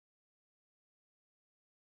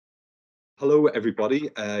Hello, everybody.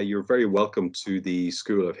 You're very welcome to the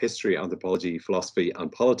School of History, Anthropology, Philosophy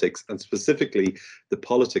and Politics, and specifically the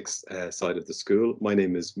politics side of the school. My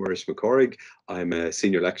name is Maurice McCorrig. I'm a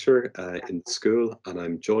senior lecturer in the school, and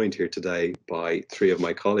I'm joined here today by three of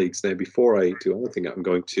my colleagues. Now, before I do anything, I'm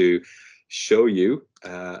going to show you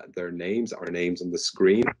our names on the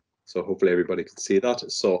screen. So hopefully everybody can see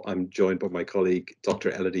that. So I'm joined by my colleague, Dr.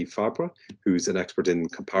 Elodie Fabre, who's an expert in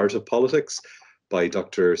comparative politics, by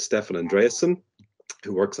Dr. Stefan Andreasen,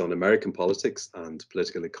 who works on American politics and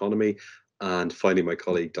political economy, and finally my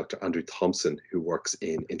colleague, Dr. Andrew Thompson, who works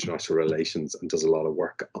in international relations and does a lot of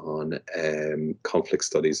work on conflict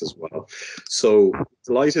studies as well. So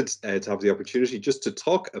delighted to have the opportunity just to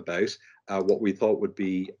talk about what we thought would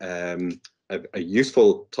be a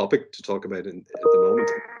useful topic to talk about at the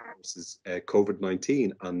moment. This is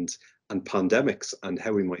COVID-19 and pandemics, and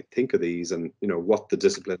how we might think of these, and what the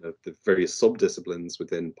discipline of the various sub-disciplines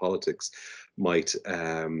within politics might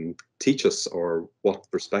teach us, or what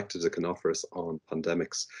perspectives it can offer us on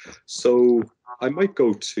pandemics. So I might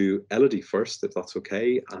go to Elodie first, if that's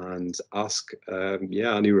okay, and ask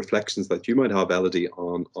any reflections that you might have, Elodie,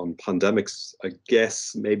 on pandemics. I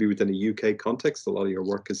guess maybe within a UK context. A lot of your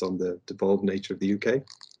work is on the devolved nature of the UK.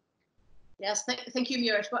 Yes, thank you,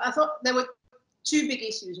 Murish. But I thought there were two big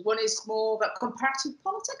issues. One is more about comparative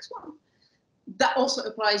politics one. That also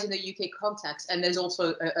applies in the UK context, and there's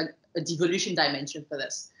also a devolution dimension for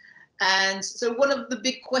this. And so one of the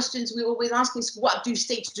big questions we always ask is, what do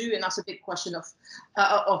states do? And that's a big question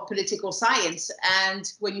of political science.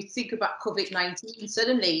 And when you think about COVID-19,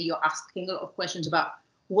 suddenly you're asking a lot of questions about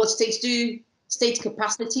what states do, state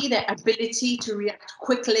capacity, their ability to react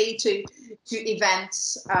quickly to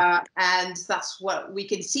events, and that's what we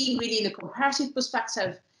can see really in a comparative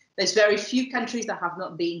perspective. There's very few countries that have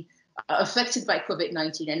not been affected by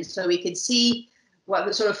COVID-19, and so we can see what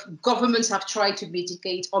the sort of governments have tried to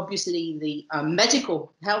mitigate, obviously, the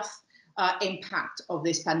medical health impact of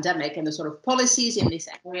this pandemic and the sort of policies in this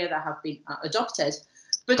area that have been adopted.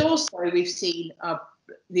 But also we've seen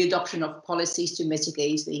the adoption of policies to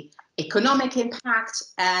mitigate the economic impact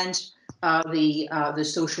and the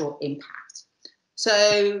social impact.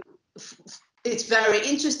 So it's very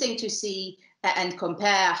interesting to see and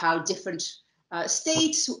compare how different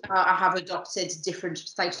states have adopted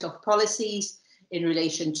different types of policies in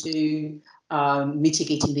relation to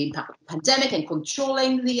mitigating the impact of the pandemic and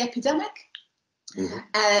controlling the epidemic. Mm-hmm.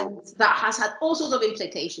 And that has had all sorts of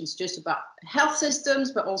implications just about health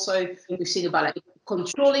systems, but also we've seen about like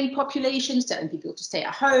controlling populations, telling people to stay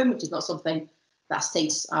at home, which is not something that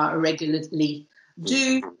states regularly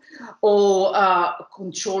do, or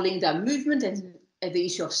controlling their movement and the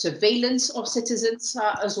issue of surveillance of citizens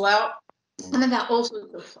as well. And then there are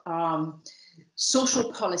also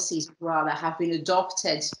social policies as well that have been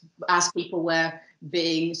adopted as people were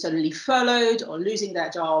being suddenly furloughed or losing their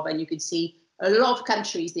job, and you can see a lot of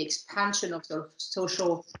countries, the expansion of sort of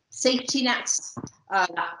social safety nets,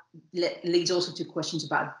 that leads also to questions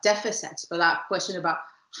about deficits, but that question about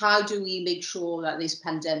how do we make sure that this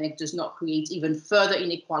pandemic does not create even further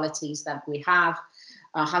inequalities than we have,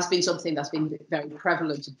 has been something that's been very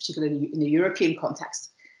prevalent, particularly in the European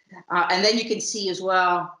context. And then you can see as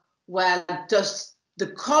well where does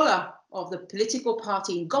the color of the political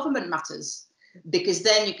party in government matters, because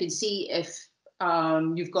then you can see if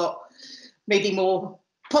you've got maybe more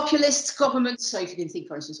populist governments. So if you can think,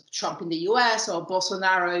 for instance, of Trump in the US or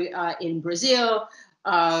Bolsonaro in Brazil,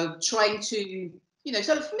 trying to,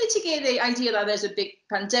 sort of mitigate the idea that there's a big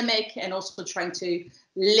pandemic and also trying to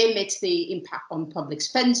limit the impact on public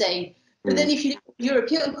spending. But then if you look at the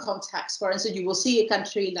European context, for instance, you will see a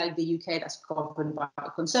country like the UK that's governed by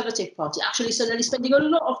a Conservative Party actually suddenly spending a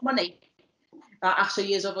lot of money after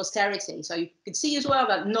years of austerity. So you can see as well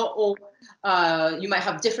that not all, you might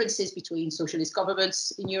have differences between socialist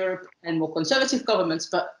governments in Europe and more conservative governments,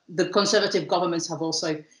 but the conservative governments have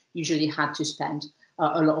also usually had to spend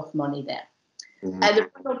a lot of money there. Mm-hmm. And the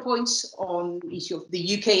final point on the issue of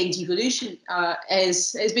the UK and devolution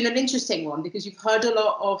has been an interesting one, because you've heard a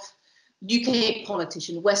lot of UK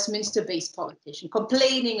politicians, Westminster-based politicians,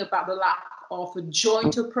 complaining about the lack of a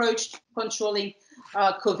joint approach to controlling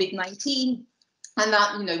COVID-19. And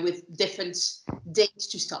that, with different dates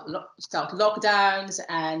to start lockdowns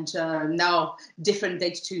and now different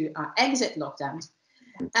dates to exit lockdowns.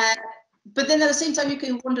 But then at the same time, you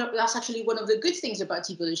can wonder, that's actually one of the good things about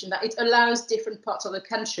devolution, that it allows different parts of the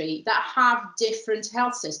country that have different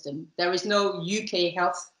health systems. There is no UK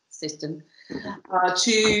health system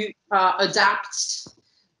to adapt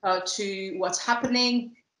to what's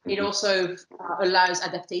happening It also allows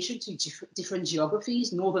adaptation to different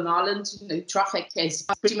geographies. Northern Ireland, traffic is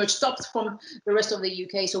pretty much stopped from the rest of the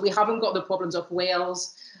UK, so we haven't got the problems of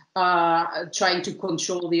Wales trying to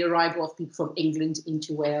control the arrival of people from England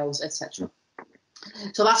into Wales, etc.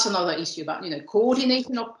 So that's another issue about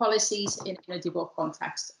coordination of policies in a devolved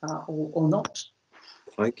context or not.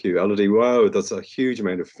 Thank you, Elodie. Wow, that's a huge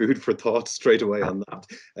amount of food for thought straight away on that,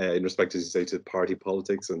 in respect, as you say, to party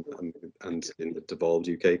politics and in the devolved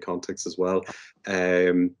UK context as well.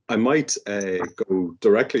 I might go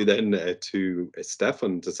directly then to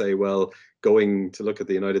Stefan to say, well, going to look at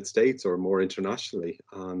the United States or more internationally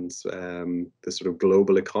and the sort of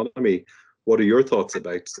global economy, what are your thoughts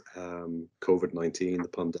about COVID-19, the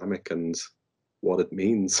pandemic, and what it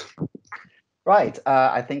means? Right.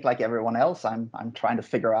 I think, like everyone else, I'm trying to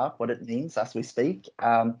figure out what it means as we speak.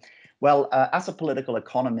 As a political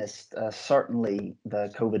economist, certainly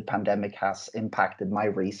the COVID pandemic has impacted my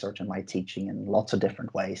research and my teaching in lots of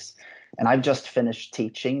different ways. And I've just finished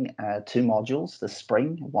teaching 2 modules this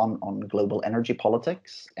spring, one on global energy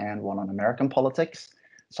politics and one on American politics.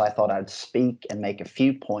 So I thought I'd speak and make a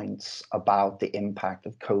few points about the impact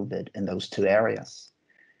of COVID in those 2 areas.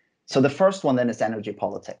 So the first one then is energy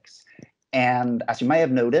politics. And as you may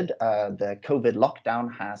have noted, the COVID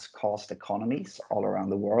lockdown has caused economies all around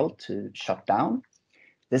the world to shut down.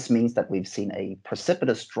 This means that we've seen a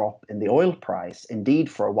precipitous drop in the oil price. Indeed,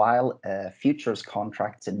 for a while, futures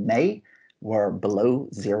contracts in May were below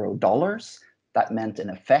 $0. That meant, in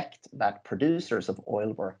effect, that producers of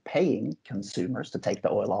oil were paying consumers to take the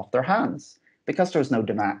oil off their hands because there was no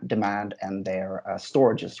demand and their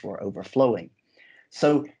storages were overflowing.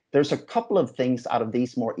 So there's a couple of things out of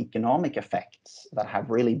these more economic effects that have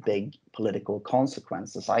really big political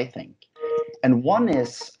consequences, I think. And one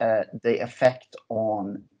is the effect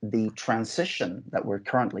on the transition that we're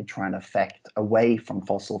currently trying to effect away from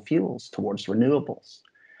fossil fuels towards renewables.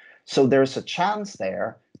 So there's a chance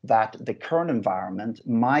there that the current environment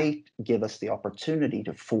might give us the opportunity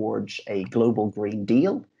to forge a global Green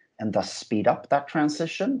Deal and thus speed up that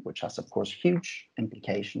transition, which has, of course, huge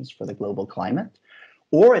implications for the global climate.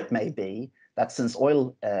 Or it may be that since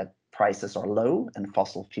oil prices are low and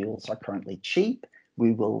fossil fuels are currently cheap,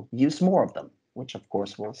 we will use more of them, which of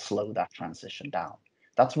course will slow that transition down.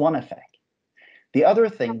 That's one effect. The other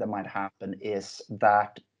thing that might happen is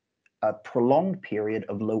that a prolonged period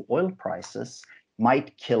of low oil prices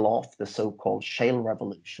might kill off the so-called shale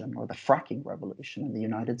revolution or the fracking revolution in the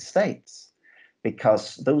United States,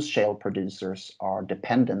 because those shale producers are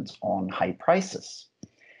dependent on high prices.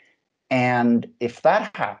 And if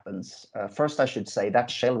that happens, first I should say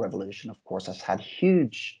that shale revolution, of course, has had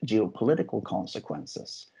huge geopolitical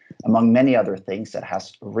consequences. Among many other things, it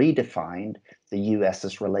has redefined the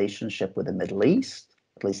US's relationship with the Middle East.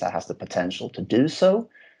 At least that has the potential to do so,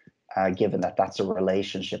 given that that's a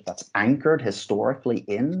relationship that's anchored historically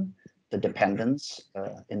in the dependence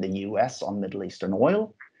in the US on Middle Eastern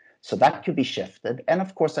oil. So that could be shifted. And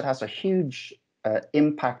of course, it has a huge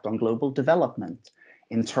impact on global development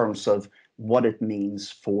in terms of what it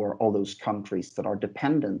means for all those countries that are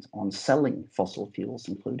dependent on selling fossil fuels,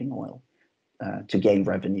 including oil, to gain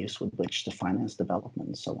revenues with which to finance development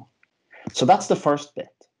and so on. So that's the first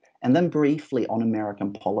bit. And then briefly on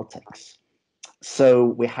American politics. So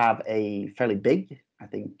we have a fairly big, I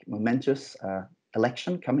think, momentous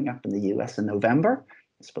election coming up in the US in November.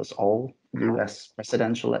 I suppose all US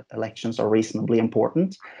presidential elections are reasonably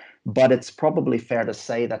important, but it's probably fair to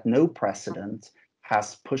say that no president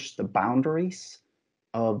has pushed the boundaries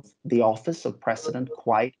of the office of president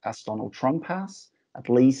quite as Donald Trump has, at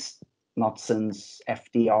least not since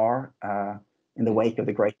FDR in the wake of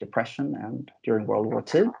the Great Depression and during World War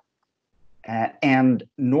II. And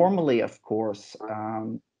normally, of course,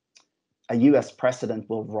 a US president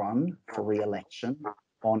will run for re-election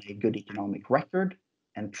on a good economic record.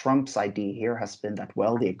 And Trump's idea here has been that,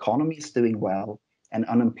 well, the economy is doing well and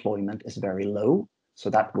unemployment is very low, so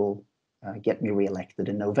that will get me reelected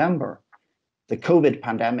in November. The COVID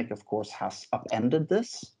pandemic, of course, has upended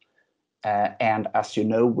this. And as you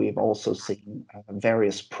know, we've also seen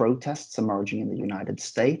various protests emerging in the United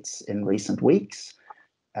States in recent weeks.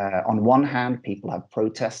 On one hand, people have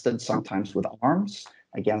protested, sometimes with arms,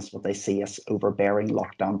 against what they see as overbearing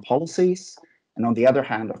lockdown policies. And on the other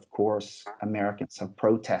hand, of course, Americans have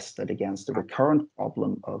protested against the recurrent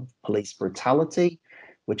problem of police brutality,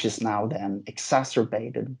 which is now then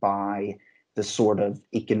exacerbated by the sort of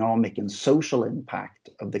economic and social impact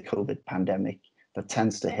of the COVID pandemic that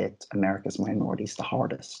tends to hit America's minorities the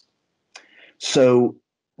hardest. So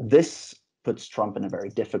this puts Trump in a very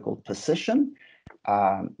difficult position.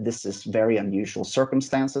 This is very unusual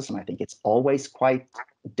circumstances, and I think it's always quite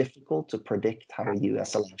difficult to predict how a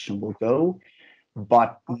US election will go.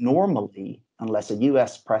 But normally, unless a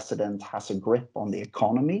US president has a grip on the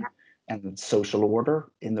economy and social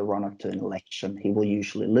order in the run-up to an election, he will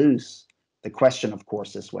usually lose. The question, of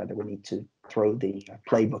course, is whether we need to throw the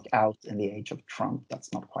playbook out in the age of Trump.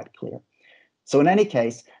 That's not quite clear. So in any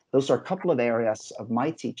case, those are a couple of areas of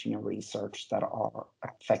my teaching and research that are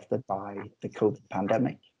affected by the COVID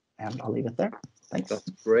pandemic. And I'll leave it there. Thanks. That's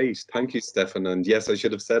great. Thank you, Stefan. And yes, I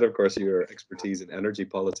should have said, of course, your expertise in energy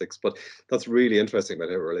politics, but that's really interesting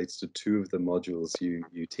that it relates to two of the modules you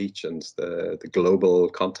teach, and the global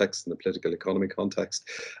context and the political economy context.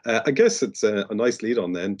 I guess it's a nice lead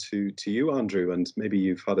on then to you, Andrew, and maybe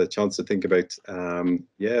you've had a chance to think about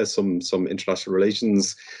some international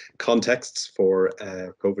relations contexts for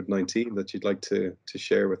COVID-19 that you'd like to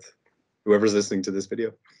share with whoever's listening to this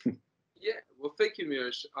video. Yeah, well, thank you,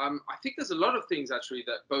 Mirish. I think there's a lot of things, actually,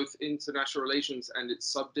 that both international relations and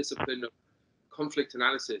its subdiscipline of conflict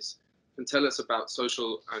analysis can tell us about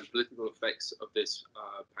social and political effects of this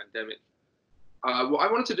pandemic. What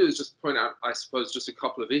I wanted to do is just point out, I suppose, just a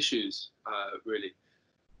couple of issues, really.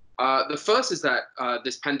 The first is that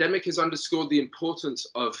this pandemic has underscored the importance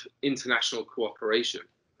of international cooperation.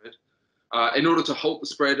 Right? In order to halt the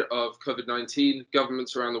spread of COVID-19,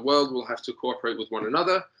 governments around the world will have to cooperate with one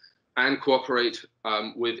another and cooperate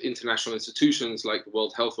with international institutions like the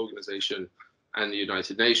World Health Organization and the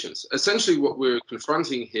United Nations. Essentially, what we're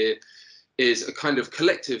confronting here is a kind of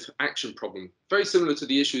collective action problem, very similar to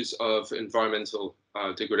the issues of environmental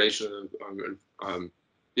degradation,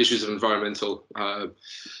 issues of environmental,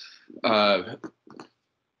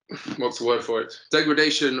 what's the word for it?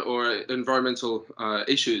 Degradation or environmental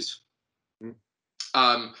issues,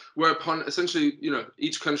 whereupon essentially,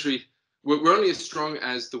 each country, we're only as strong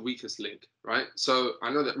as the weakest link, right? So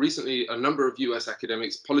I know that recently a number of US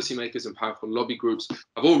academics, policymakers, and powerful lobby groups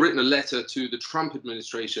have all written a letter to the Trump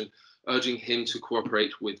administration urging him to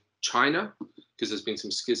cooperate with China, because there's been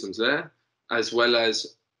some schisms there, as well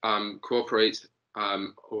as cooperate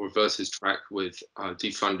or reverse his track with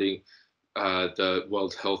defunding the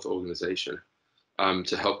World Health Organization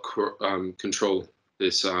to help control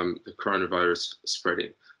this the coronavirus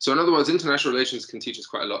spreading. So in other words, international relations can teach us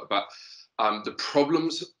quite a lot about the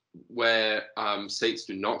problems where states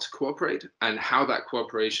do not cooperate and how that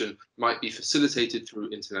cooperation might be facilitated through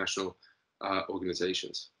international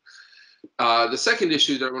organizations. The second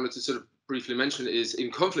issue that I wanted to sort of briefly mention is in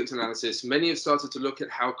conflict analysis, many have started to look at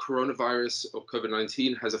how coronavirus or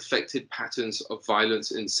COVID-19 has affected patterns of violence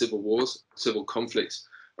in civil wars, civil conflicts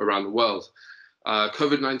around the world.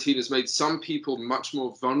 COVID-19 has made some people much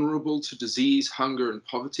more vulnerable to disease, hunger, and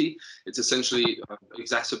poverty. It's essentially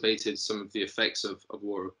exacerbated some of the effects of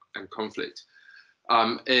war and conflict.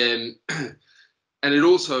 And it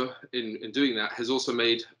also, in doing that, has also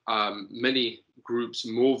made many groups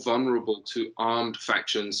more vulnerable to armed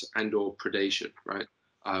factions and or predation, right,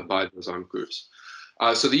 by those armed groups.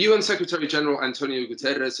 So the UN Secretary General Antonio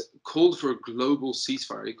Guterres called for a global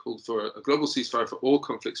ceasefire. He called for a global ceasefire for all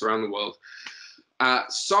conflicts around the world.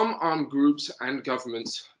 Some armed groups and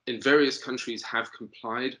governments in various countries have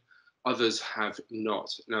complied, others have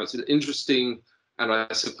not. Now, it's an interesting and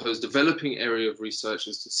I suppose developing area of research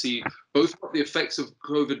is to see both what the effects of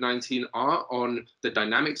COVID-19 are on the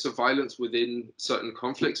dynamics of violence within certain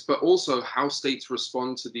conflicts, but also how states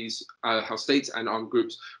respond to these, how states and armed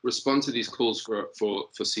groups respond to these calls for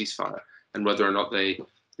ceasefire, and whether or not they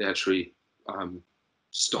actually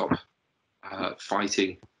stop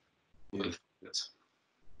fighting with it.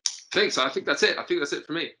 Thanks. I think that's it. I think that's it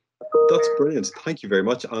for me. That's brilliant. Thank you very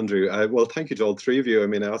much, Andrew. Well, thank you to all three of you. I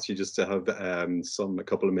mean, I asked you just to have a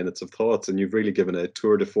couple of minutes of thoughts, and you've really given a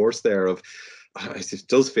tour de force there of, it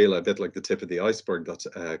does feel a bit like the tip of the iceberg that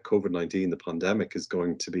COVID-19, the pandemic, is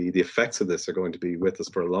going to be, the effects of this are going to be with us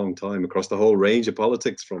for a long time across the whole range of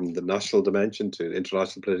politics, from the national dimension to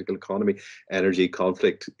international political economy, energy,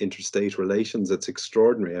 conflict, interstate relations. It's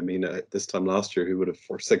extraordinary. I mean, this time last year,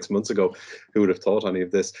 or 6 months ago, who would have thought any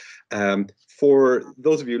of this? For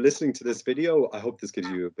those of you listening to this video, I hope this gives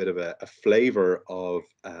you a bit of a flavour of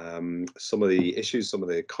some of the issues, some of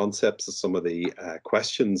the concepts, some of the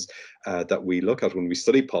questions that we look at when we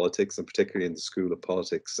study politics, and particularly in the School of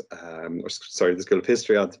Politics, the School of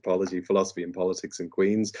History, Anthropology, Philosophy and Politics in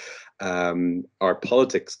Queen's. Our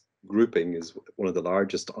politics grouping is one of the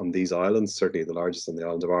largest on these islands, certainly the largest on the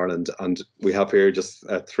island of Ireland, and we have here just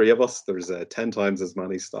 3 of us. There's 10 times as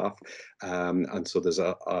many staff, and so there's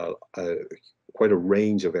quite a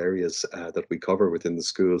range of areas that we cover within the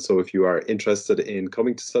school. So if you are interested in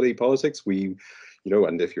coming to study politics,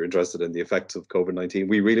 and if you're interested in the effects of COVID-19,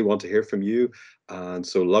 we really want to hear from you. And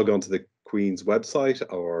so log on to the Queen's website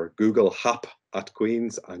or Google HAP at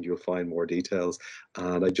Queen's and you'll find more details.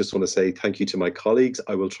 And I just want to say thank you to my colleagues.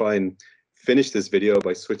 I will try and finish this video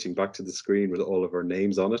by switching back to the screen with all of our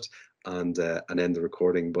names on it and end the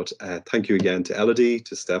recording. But thank you again to Elodie,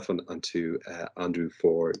 to Stefan and to Andrew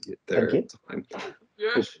for their time.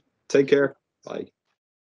 Yes. Take care. Bye.